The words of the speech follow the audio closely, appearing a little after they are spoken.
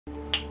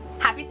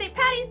Happy St.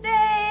 Patty's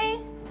Day!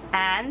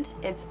 And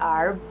it's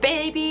our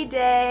baby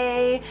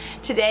day.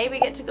 Today we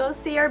get to go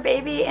see our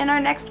baby in our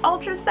next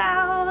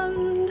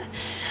ultrasound.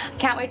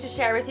 Can't wait to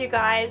share with you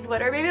guys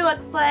what our baby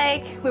looks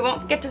like. We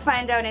won't get to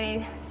find out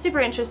any super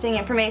interesting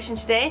information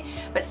today,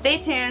 but stay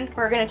tuned.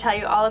 We're gonna tell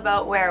you all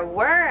about where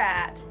we're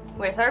at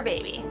with our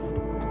baby.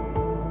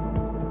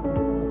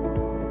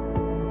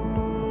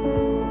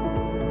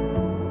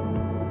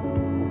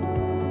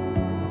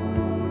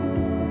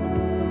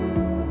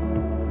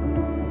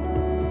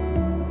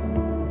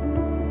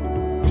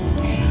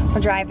 We're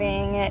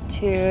driving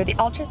to the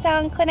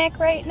ultrasound clinic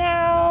right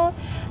now.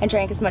 I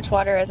drank as much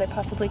water as I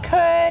possibly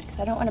could because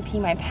I don't want to pee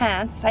my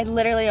pants. I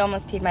literally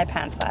almost peed my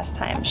pants last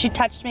time. She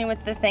touched me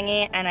with the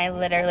thingy and I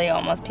literally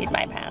almost peed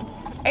my pants.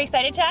 Are you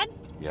excited, Chad?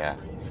 Yeah,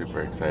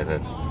 super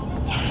excited.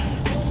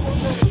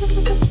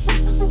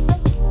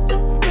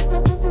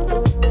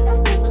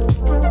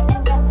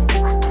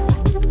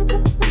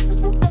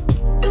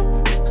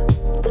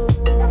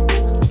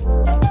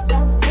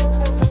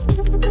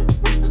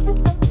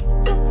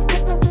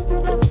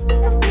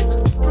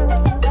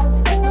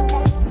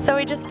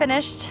 We just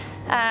finished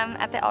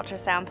at the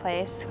ultrasound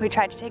place. We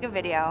tried to take a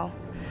video,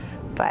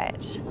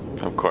 but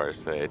of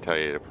course they tell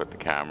you to put the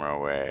camera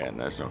away and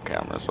there's no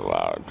cameras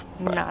allowed.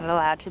 Not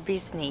allowed to be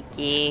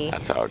sneaky.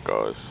 That's how it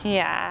goes.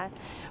 Yeah.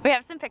 We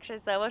have some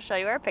pictures though. We'll show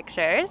you our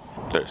pictures.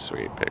 They're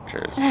sweet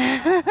pictures.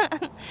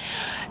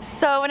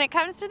 So when it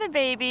comes to the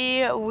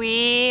baby,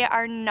 we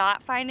are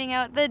not finding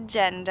out the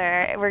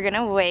gender. We're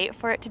gonna wait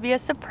for it to be a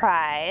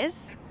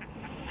surprise.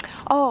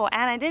 Oh,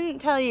 and I didn't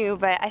tell you,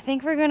 but I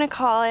think we're gonna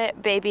call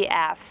it Baby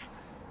F.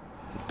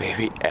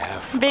 Baby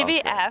F. Baby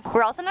okay. F.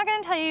 We're also not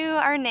gonna tell you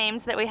our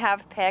names that we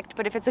have picked,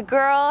 but if it's a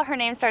girl, her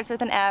name starts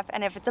with an F,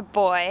 and if it's a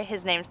boy,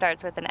 his name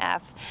starts with an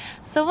F.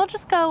 So we'll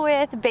just go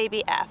with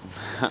Baby F.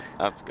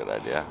 That's a good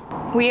idea.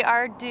 We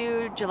are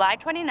due July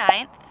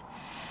 29th.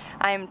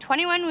 I'm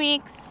 21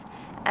 weeks,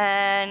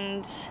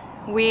 and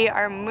we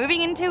are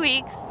moving in 2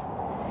 weeks.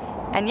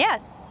 And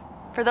yes,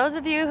 for those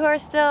of you who are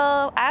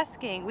still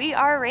asking, we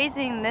are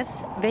raising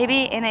this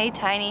baby in a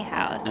tiny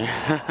house.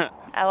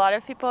 A lot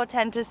of people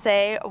tend to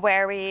say,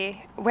 where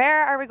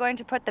are we going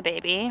to put the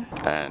baby?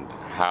 And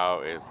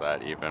how is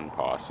that even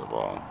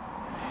possible?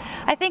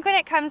 I think when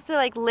it comes to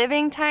like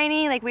living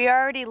tiny, like we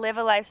already live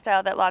a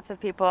lifestyle that lots of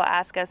people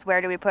ask us, where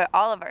do we put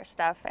all of our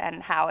stuff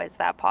and how is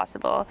that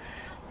possible?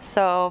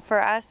 So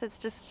for us, it's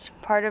just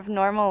part of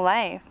normal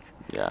life.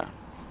 Yeah.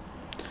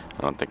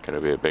 I don't think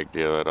it'll be a big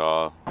deal at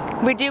all.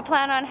 We do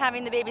plan on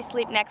having the baby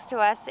sleep next to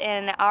us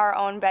in our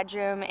own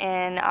bedroom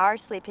in our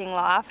sleeping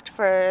loft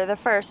for the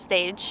first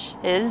stage,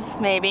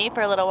 maybe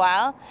for a little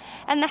while.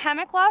 And the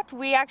hammock loft,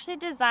 we actually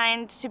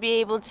designed to be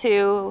able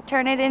to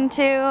turn it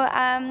into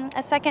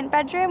a second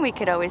bedroom. We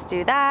could always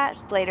do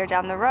that later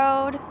down the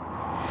road.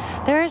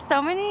 There are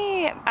so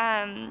many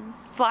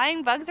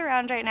flying bugs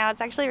around right now.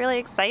 It's actually really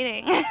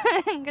exciting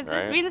because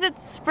it means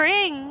it's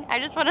spring. I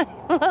just want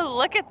to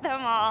look at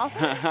them all.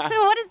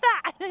 What is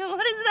that?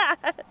 What is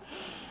that?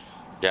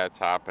 Yeah, it's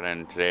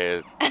happening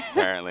today.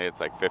 Apparently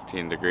it's like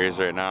 15 degrees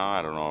right now.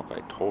 I don't know if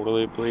I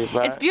totally believe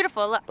that. It's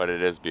beautiful, look. But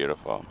it is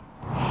beautiful.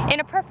 In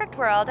a perfect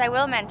world, I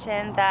will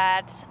mention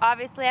that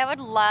obviously I would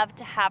love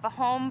to have a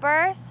home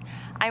birth.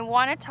 I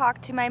want to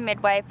talk to my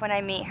midwife when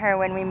I meet her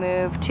when we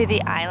move to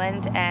the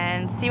island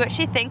and see what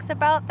she thinks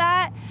about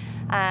that.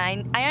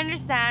 I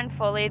understand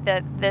fully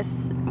that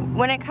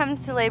when it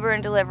comes to labor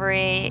and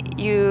delivery,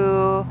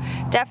 you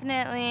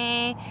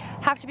definitely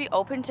have to be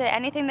open to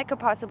anything that could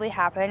possibly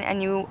happen,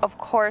 and you of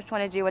course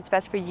want to do what's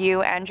best for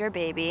you and your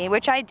baby,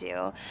 which I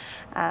do.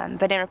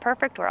 But in a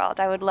perfect world,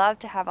 I would love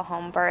to have a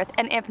home birth,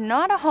 and if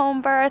not a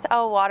home birth,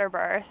 a water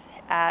birth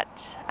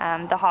at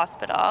the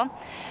hospital.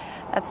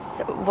 That's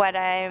what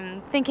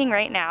I'm thinking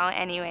right now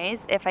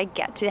anyways, if I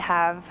get to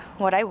have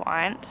what I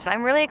want.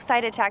 I'm really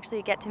excited to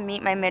actually get to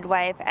meet my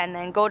midwife and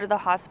then go to the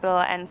hospital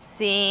and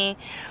see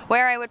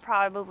where I would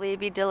probably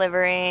be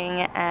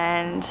delivering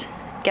and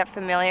get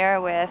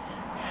familiar with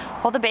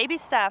all the baby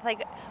stuff.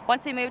 Like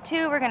once we move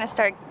to, we're gonna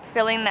start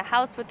filling the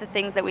house with the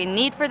things that we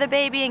need for the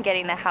baby and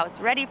getting the house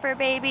ready for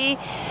baby,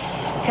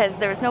 because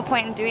there was no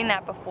point in doing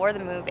that before the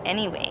move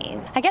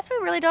anyways. I guess we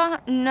really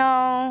don't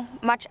know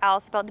much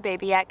else about the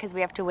baby yet because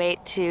we have to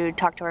wait to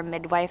talk to our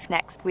midwife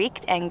next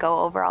week and go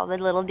over all the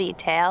little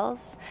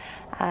details.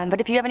 But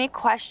if you have any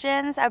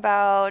questions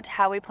about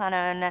how we plan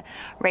on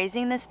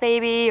raising this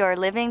baby or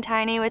living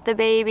tiny with the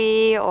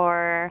baby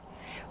or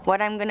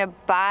what I'm gonna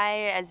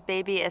buy as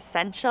baby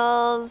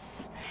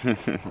essentials,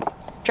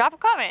 drop a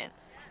comment,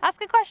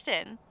 ask a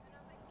question.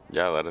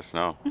 Yeah, let us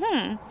know.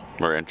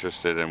 We're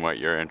interested in what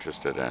you're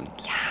interested in.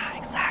 Yeah,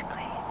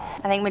 exactly.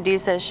 I think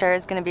Medusa sure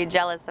is gonna be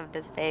jealous of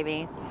this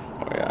baby.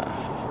 Oh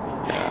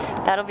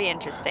yeah. That'll be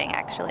interesting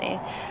actually,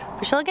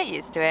 but she'll get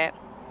used to it.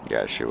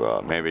 Yeah, she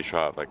will. Maybe she'll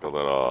have like a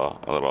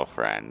little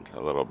friend,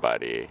 a little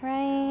buddy.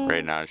 Right.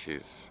 Right now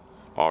she's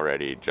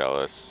already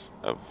jealous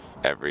of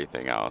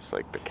everything else,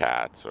 like the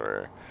cats,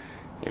 or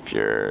if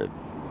you're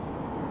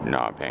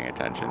not paying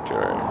attention to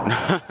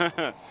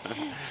her.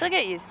 She'll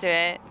get used to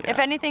it. Yeah. If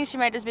anything, she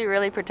might just be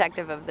really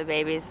protective of the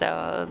baby,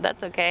 so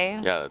that's okay.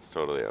 Yeah, that's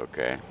totally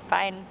okay.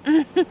 Fine.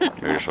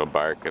 Maybe she'll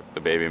bark if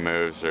the baby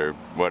moves or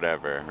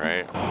whatever,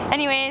 right?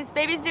 Anyways,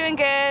 baby's doing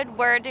good,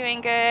 we're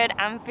doing good,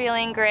 I'm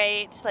feeling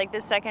great. Like,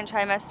 the second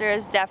trimester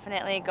is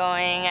definitely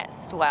going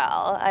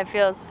swell. I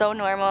feel so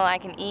normal, I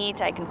can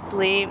eat, I can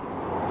sleep.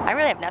 I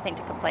really have nothing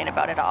to complain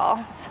about at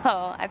all, so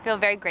I feel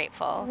very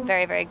grateful,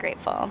 very, very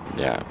grateful.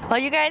 Yeah. Well,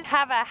 you guys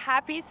have a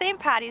happy St.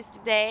 Patty's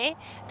Day.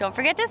 Don't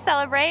forget to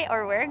celebrate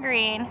or wear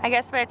green. I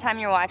guess by the time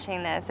you're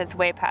watching this, it's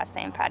way past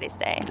St. Patty's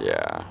Day.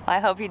 Yeah. Well, I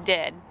hope you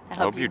did. I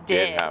hope you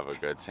did have a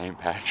good St.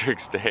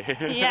 Patrick's Day.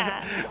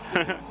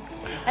 Yeah.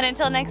 And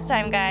until next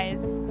time,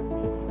 guys,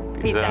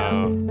 Peace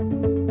out.